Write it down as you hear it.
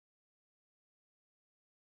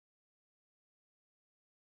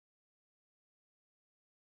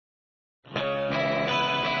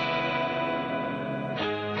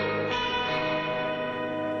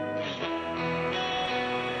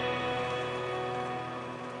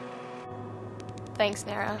Thanks,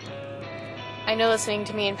 Nara. I know listening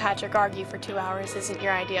to me and Patrick argue for 2 hours isn't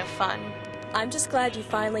your idea of fun. I'm just glad you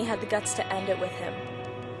finally had the guts to end it with him.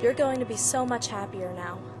 You're going to be so much happier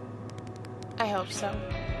now. I hope so.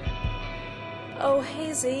 Oh,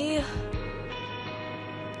 Hazy.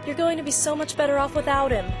 You're going to be so much better off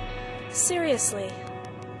without him. Seriously.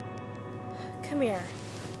 Come here.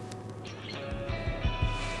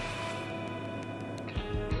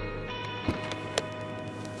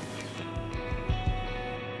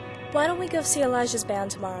 Why don't we go see Elijah's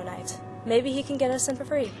band tomorrow night? Maybe he can get us in for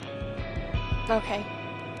free. Okay.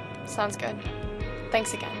 Sounds good.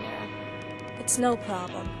 Thanks again, Nara. It's no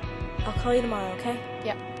problem. I'll call you tomorrow, okay?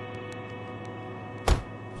 Yep.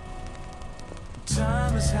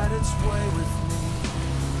 Time has had its way with me.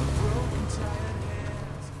 A broken, tired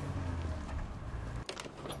hands.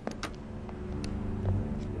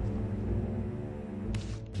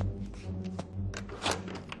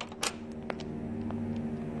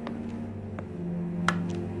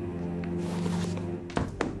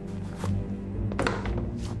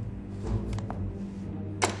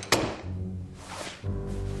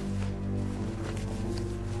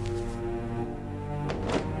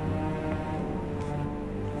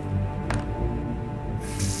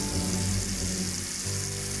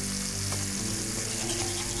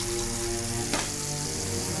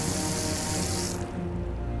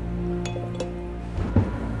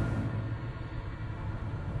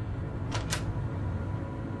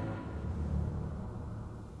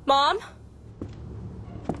 Mom?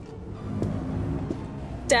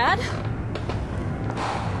 Dad?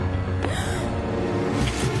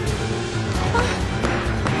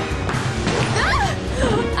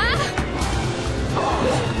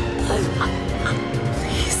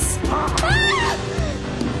 Please.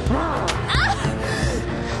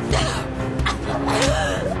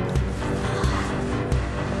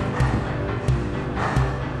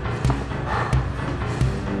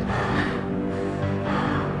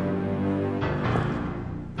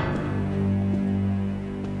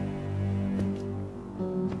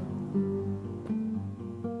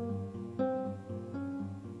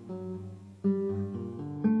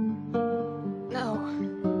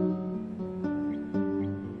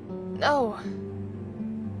 No.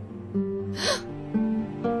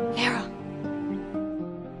 Nara.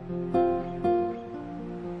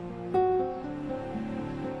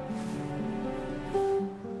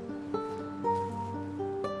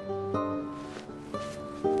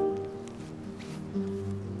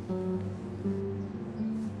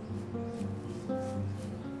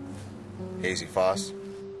 Hazy Foss.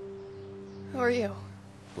 Who are you?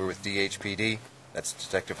 We're with DHPD. That's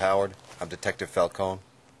Detective Howard. I'm Detective Falcone.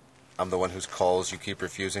 I'm the one whose calls you keep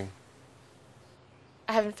refusing.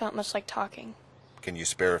 I haven't felt much like talking. Can you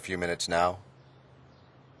spare a few minutes now?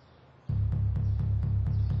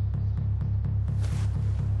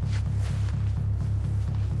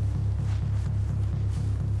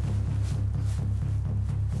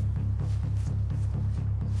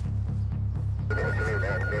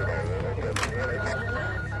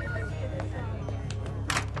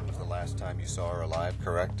 Was the last time you saw her alive,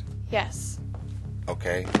 correct? Yes.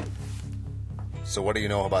 Okay. So what do you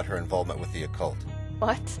know about her involvement with the occult?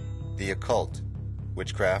 What? The occult.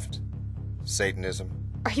 Witchcraft. Satanism.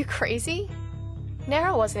 Are you crazy?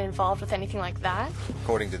 Nara wasn't involved with anything like that.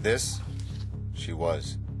 According to this, she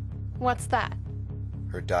was. What's that?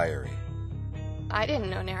 Her diary. I didn't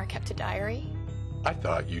know Nara kept a diary. I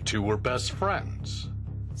thought you two were best friends.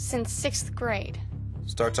 Since 6th grade.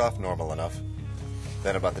 Starts off normal enough.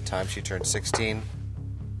 Then about the time she turned 16,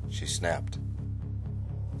 she snapped.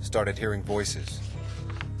 Started hearing voices,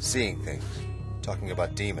 seeing things, talking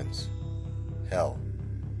about demons, hell.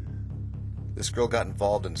 This girl got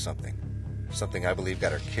involved in something I believe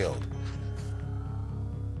got her killed.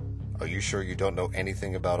 Are you sure you don't know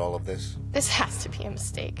anything about all of this? This has to be a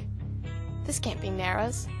mistake. This can't be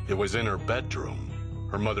Nara's. It was in her bedroom.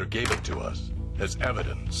 Her mother gave it to us as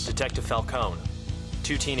evidence. Detective Falcone.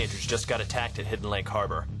 2 teenagers just got attacked at Hidden Lake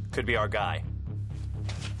Harbor. Could be our guy.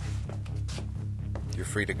 You're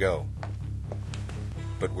free to go.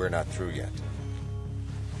 But we're not through yet.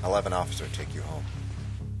 I'll have an officer take you home.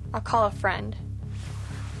 I'll call a friend.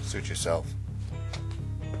 Suit yourself.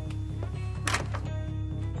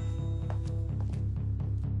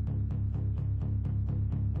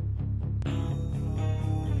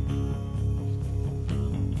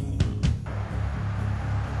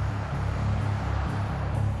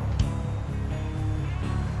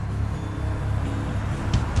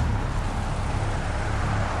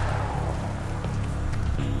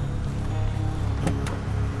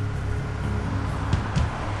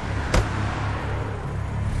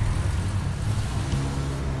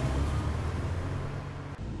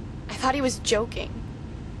 thought he was joking.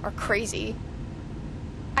 Or crazy.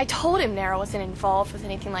 I told him Nara wasn't involved with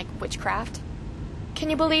anything like witchcraft. Can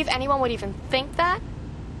you believe anyone would even think that?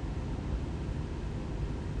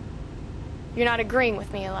 You're not agreeing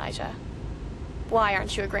with me, Elijah. Why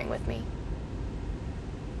aren't you agreeing with me?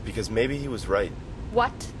 Because maybe he was right.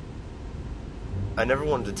 What? I never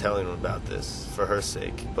wanted to tell anyone about this, for her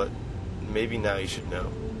sake, but maybe now you should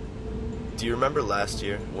know. Do you remember last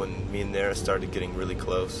year, when me and Nara started getting really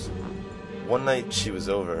close? One night she was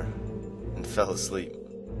over and fell asleep.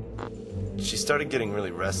 She started getting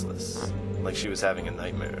really restless, like she was having a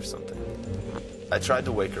nightmare or something. I tried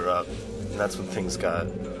to wake her up, and that's when things got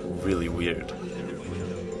really weird.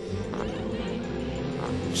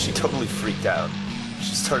 She totally freaked out.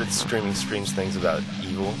 She started screaming strange things about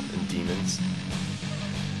evil and demons.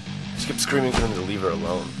 She kept screaming for them to leave her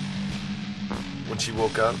alone. When she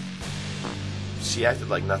woke up, she acted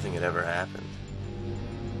like nothing had ever happened.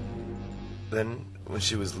 Then, when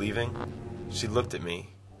she was leaving, she looked at me,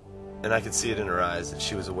 and I could see it in her eyes that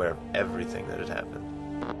she was aware of everything that had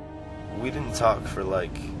happened. We didn't talk for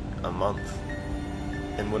like a month,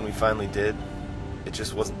 and when we finally did, it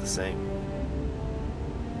just wasn't the same.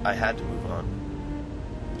 I had to move on.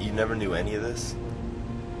 You never knew any of this?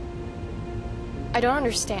 I don't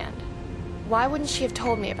understand. Why wouldn't she have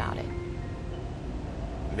told me about it?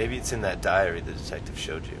 Maybe it's in that diary the detective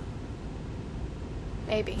showed you.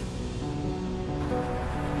 Maybe.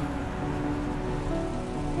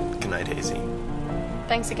 Good night, Hazy.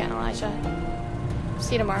 Thanks again, Elijah.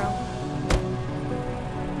 See you tomorrow.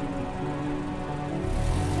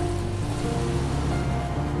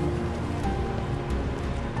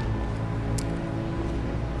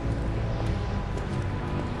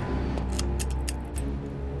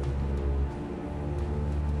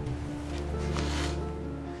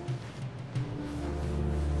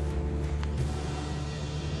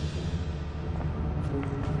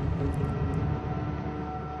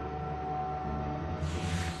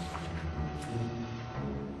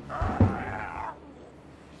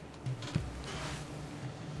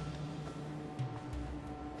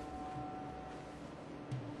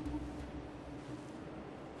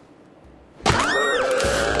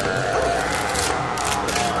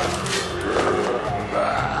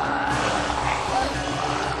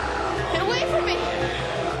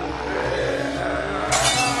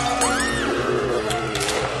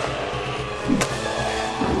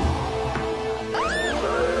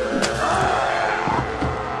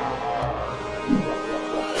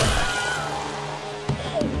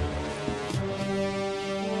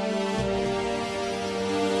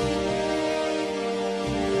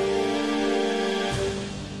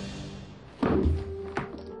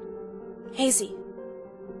 Hazy,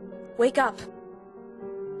 wake up.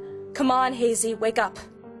 Come on, Hazy, wake up.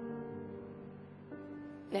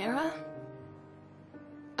 Nara?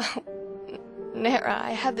 Oh, Nara,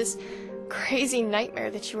 I had this crazy nightmare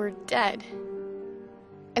that you were dead.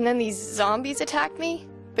 And then these zombies attacked me,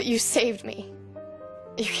 but you saved me.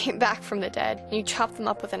 You came back from the dead, and you chopped them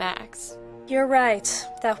up with an axe. You're right.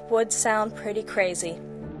 That would sound pretty crazy.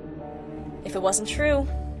 If it wasn't true.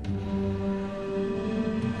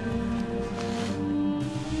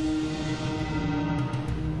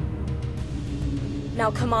 Now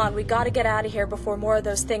come on, we gotta get out of here before more of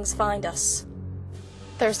those things find us.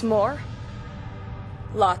 There's more?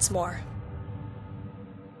 Lots more.